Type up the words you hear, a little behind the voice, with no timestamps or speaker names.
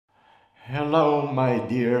Hello, my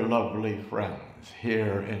dear lovely friends,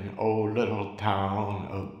 here in old little town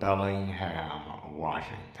of Bellingham,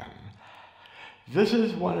 Washington. This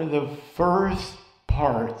is one of the first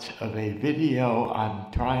parts of a video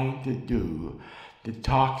I'm trying to do to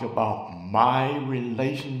talk about my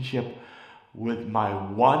relationship with my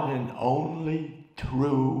one and only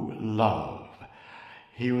true love.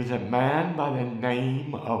 He was a man by the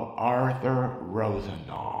name of Arthur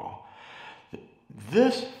Rosenau.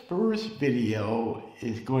 This first video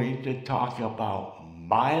is going to talk about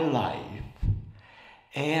my life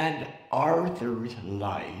and Arthur's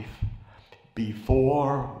life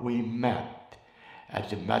before we met at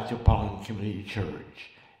the Metropolitan Community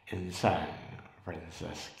Church in San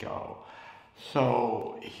Francisco.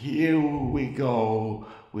 So here we go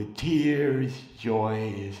with tears,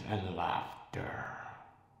 joys, and laughter.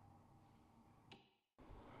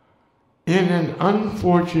 In an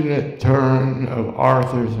unfortunate turn of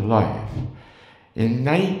Arthur's life, in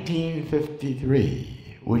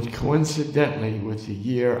 1953, which coincidentally was the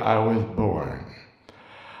year I was born,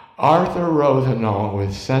 Arthur Rosenau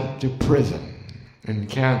was sent to prison in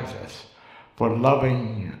Kansas for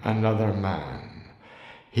loving another man.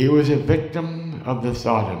 He was a victim of the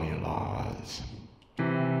sodomy laws.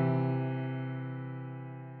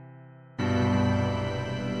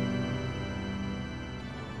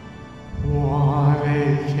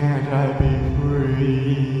 Why can't I be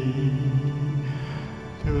free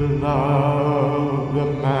to love the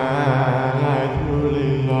man I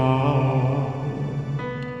truly love?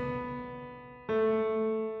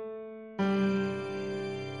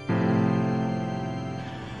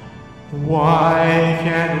 Why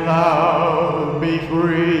can't love be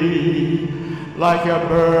free like a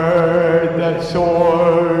bird that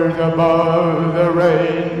soars above the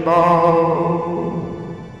rainbow?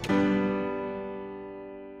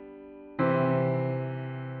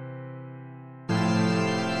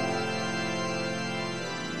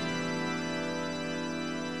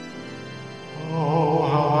 Oh,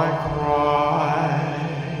 how I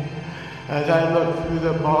cry as I look through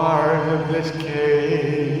the bars of this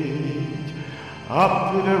cage,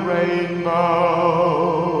 up to the rainbow,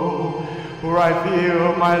 where I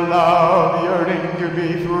feel my love yearning to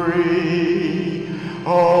be free.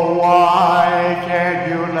 Oh, why can't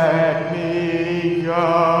you let me go?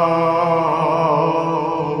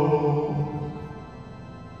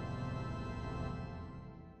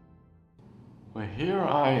 Well, here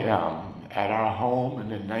I am at our home in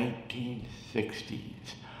the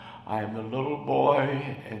 1960s. I am the little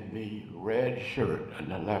boy in the red shirt on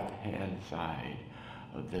the left-hand side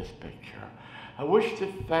of this picture. I wish to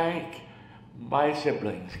thank my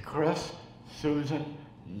siblings, Chris, Susan,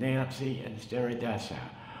 Nancy, and Steridessa,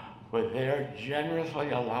 for their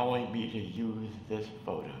generously allowing me to use this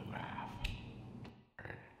photograph.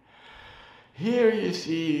 Here you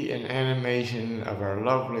see an animation of our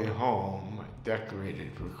lovely home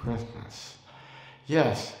decorated for Christmas.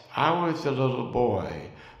 Yes, I was the little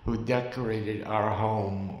boy who decorated our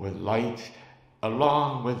home with lights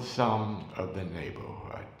along with some of the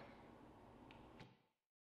neighborhood.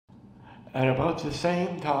 At about the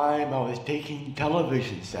same time, I was taking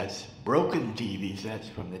television sets, broken TV sets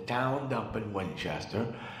from the town dump in Winchester,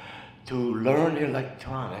 to learn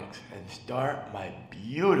electronics and start my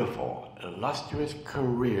beautiful, illustrious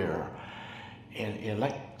career in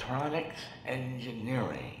electronics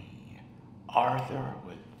engineering. Arthur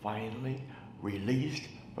was finally released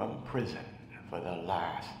from prison for the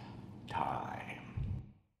last time.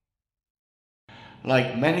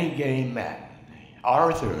 Like many gay men,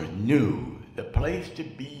 Arthur knew the place to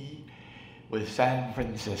be was San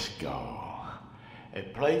Francisco, a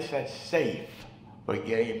place that's safe for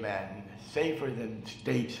gay men, safer than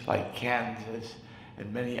states like Kansas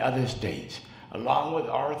and many other states. Along with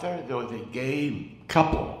Arthur, there was a gay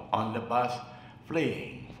couple on the bus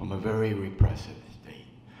fleeing from a very repressive state.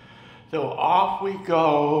 So off we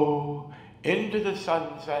go into the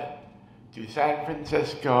sunset to San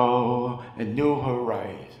Francisco and new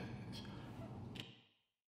horizons.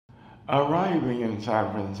 Arriving in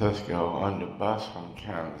San Francisco on the bus from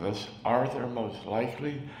Kansas, Arthur most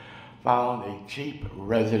likely found a cheap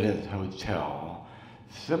residence hotel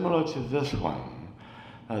similar to this one.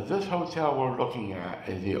 This hotel we're looking at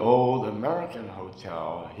is the old American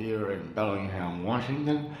Hotel here in Bellingham,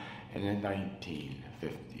 Washington in the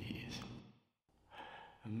 1950s.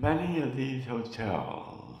 Many of these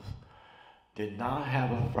hotels did not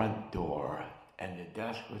have a front door and the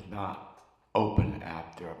desk was not open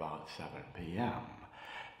after about 7 p.m.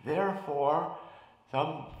 Therefore,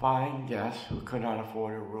 some fine guests who could not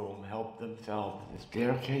afford a room helped themselves to the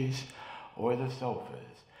staircase or the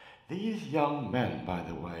sofas. These young men, by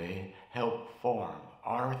the way, helped form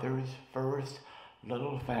Arthur's first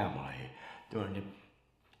little family during the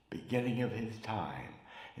beginning of his time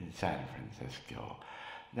in San Francisco.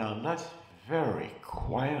 Now let's very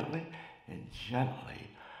quietly and gently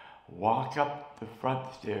walk up the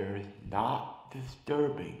front stairs, not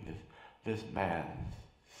disturbing this man's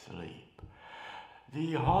sleep.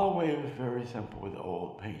 The hallway was very simple with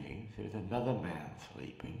old paintings. There's another man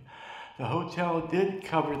sleeping. The hotel did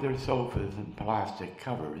cover their sofas in plastic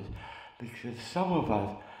covers because some of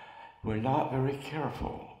us were not very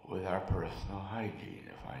careful with our personal hygiene,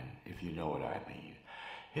 if you know what I mean.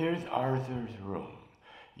 Here's Arthur's room.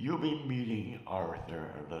 You'll be meeting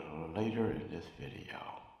Arthur a little later in this video.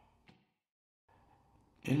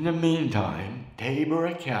 In the meantime, Tabor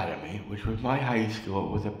Academy, which was my high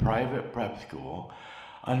school, was a private prep school.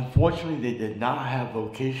 Unfortunately, they did not have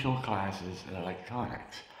vocational classes in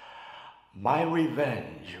electronics. My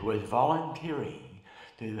revenge was volunteering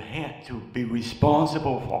to be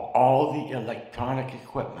responsible for all the electronic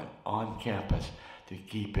equipment on campus to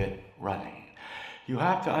keep it running. You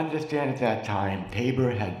have to understand at that time,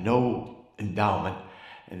 Tabor had no endowment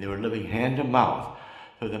and they were living hand to mouth.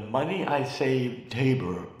 So the money I saved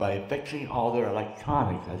Tabor by fixing all their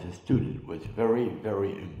electronics as a student was very,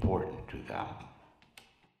 very important to them.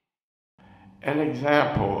 An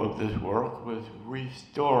example of this work was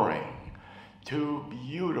restoring two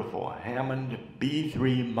beautiful Hammond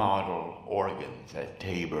B3 model organs that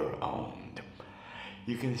Tabor owned.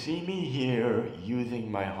 You can see me here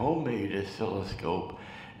using my homemade oscilloscope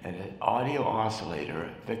and an audio oscillator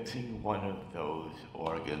fixing one of those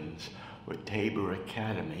organs with Tabor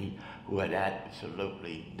Academy, who had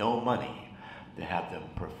absolutely no money to have them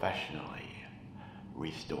professionally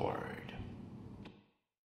restored.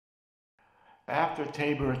 After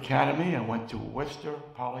Tabor Academy, I went to Worcester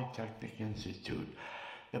Polytechnic Institute.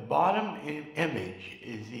 The bottom image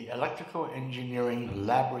is the electrical engineering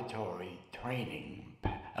laboratory training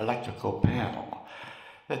electrical panel.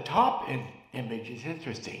 The top image is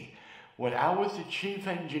interesting. When I was the chief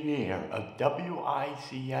engineer of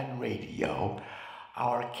WICN radio,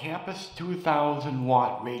 our campus 2,000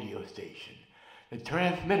 watt radio station, the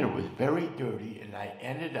transmitter was very dirty and I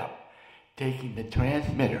ended up taking the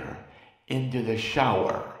transmitter into the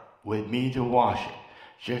shower with me to wash it,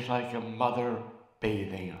 just like a mother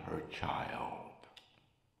bathing her child.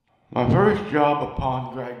 My first job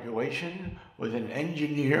upon graduation was an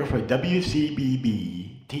engineer for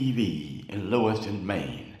WCBB TV in Lewiston,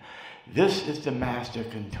 Maine. This is the master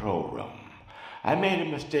control room. I made a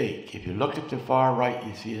mistake. If you look at the far right,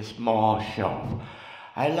 you see a small shelf.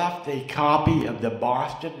 I left a copy of the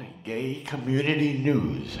Boston Gay Community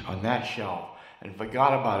News on that shelf and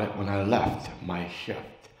forgot about it when I left my shift.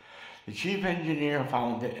 The chief engineer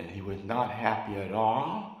found it and he was not happy at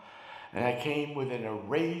all, and I came within a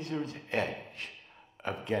razor's edge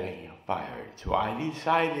of getting fired. So I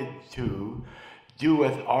decided to do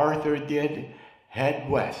as Arthur did, head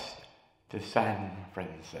west to San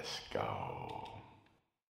Francisco.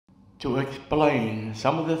 To explain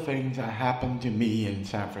some of the things that happened to me in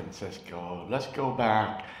San Francisco, let's go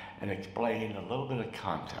back and explain a little bit of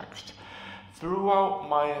context. Throughout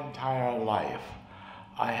my entire life,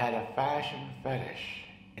 I had a fashion fetish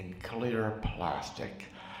in clear plastic.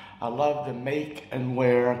 I loved to make and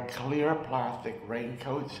wear clear plastic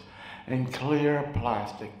raincoats and clear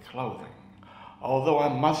plastic clothing. Although I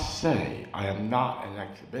must say I am not an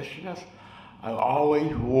exhibitionist, I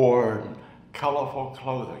always wore colorful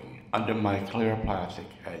clothing under my clear plastic,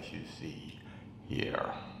 as you see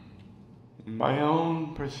here. My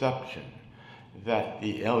own perception that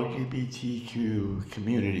the LGBTQ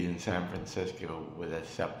community in San Francisco would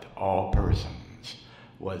accept all persons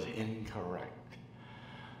was incorrect.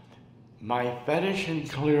 My fetish in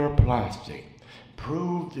clear plastic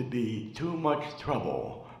proved to be too much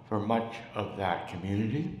trouble for much of that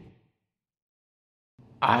community.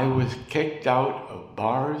 I was kicked out of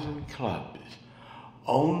bars and clubs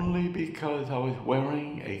only because I was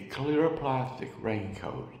wearing a clear plastic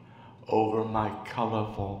raincoat over my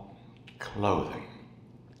colorful clothing.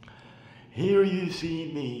 Here you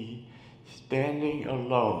see me standing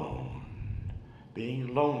alone,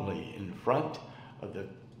 being lonely in front of the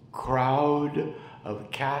crowd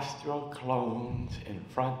of Castro clones in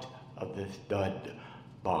front of the Stud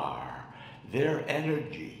Bar. Their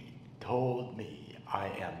energy told me I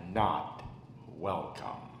am not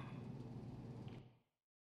welcome.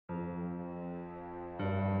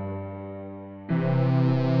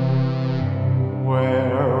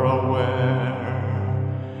 Where, oh where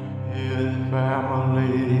is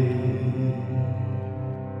family?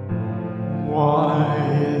 Why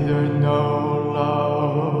is there no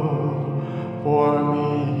love?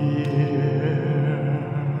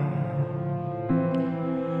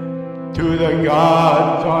 to the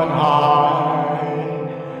gods on high,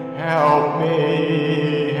 help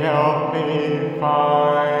me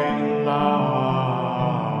find love.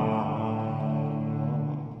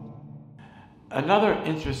 Another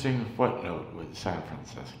interesting footnote with San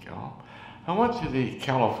Francisco. I went to the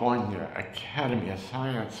California Academy of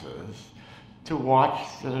Sciences to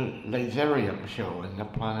watch the laserium show in the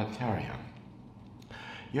planetarium.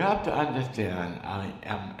 You have to understand, I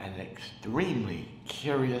am an extremely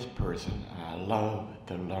curious person and I love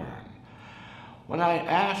to learn. When I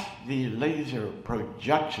asked the laser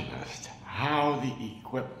projectionist how the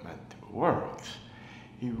equipment works,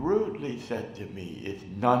 he rudely said to me, "It's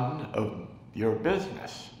none of your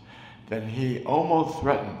business." Then he almost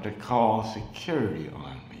threatened to call security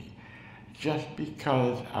on me just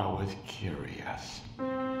because I was curious.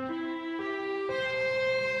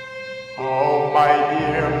 Oh, my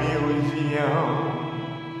dear museum,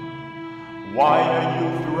 why are you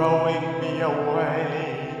throwing me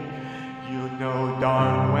away? You know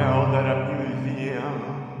darn well that a museum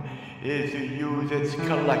is to use its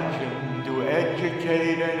collection to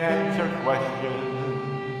educate and answer questions.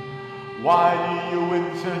 Why do you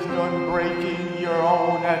insist on breaking your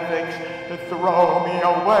own ethics to throw me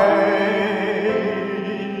away?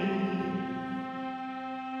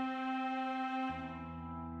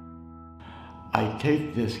 I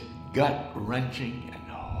take this gut-wrenching and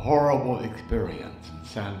horrible experience in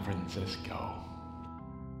San Francisco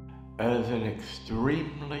as an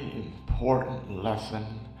extremely important lesson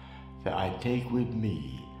that I take with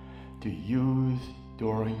me to use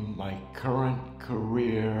during my current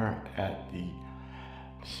career at the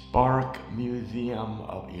Spark Museum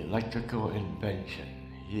of Electrical Invention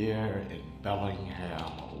here in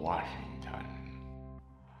Bellingham, Washington.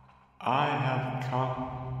 I have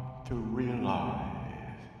come to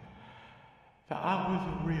realize that I was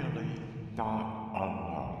really not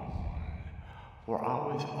alone, for I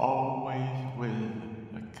was always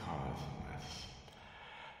with the cosmos.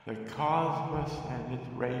 The cosmos and its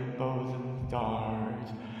rainbows and stars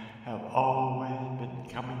have always been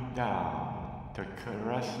coming down to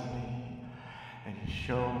caress me and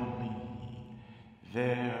show me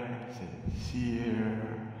their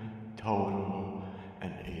sincere, total,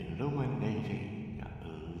 and illuminating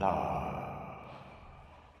love.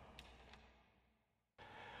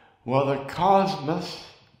 Well, the cosmos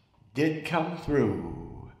did come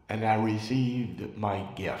through, and I received my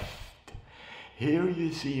gift. Here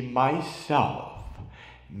you see myself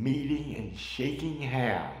meeting and shaking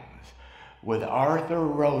hands with Arthur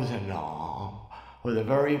Rosenau for the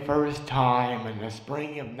very first time in the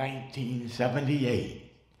spring of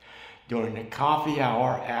 1978 during the coffee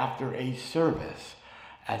hour after a service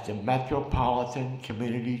at the Metropolitan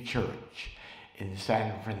Community Church in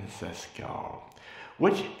San Francisco,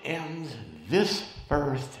 which ends this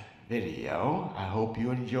first video. I hope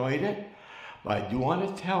you enjoyed it. But I do want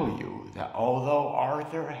to tell you that although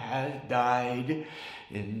Arthur has died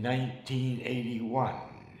in 1981,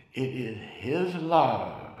 it is his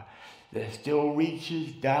love that still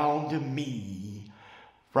reaches down to me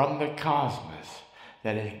from the cosmos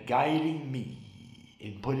that is guiding me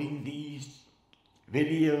in putting these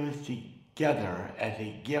videos together as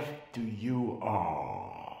a gift to you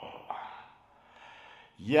all.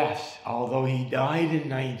 Yes, although he died in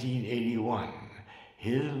 1981,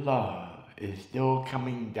 his love is still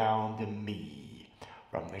coming down to me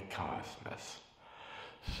from the cosmos.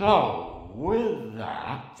 So, with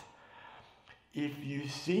that, if you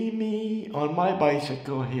see me on my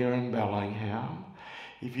bicycle here in Bellingham,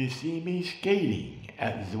 if you see me skating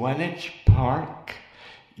at Zwenich Park,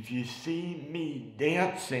 if you see me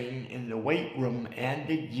dancing in the weight room and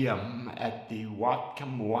the gym at the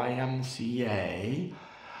Whatcom YMCA,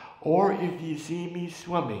 or if you see me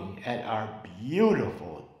swimming at our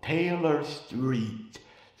beautiful Taylor Street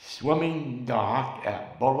swimming dock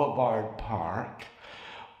at Boulevard Park,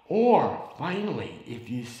 or finally, if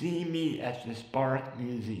you see me at the Spark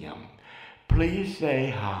Museum, please say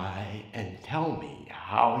hi and tell me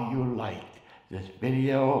how you liked this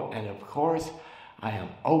video. And of course, I am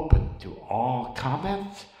open to all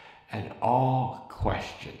comments and all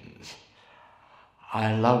questions.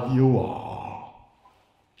 I love you all.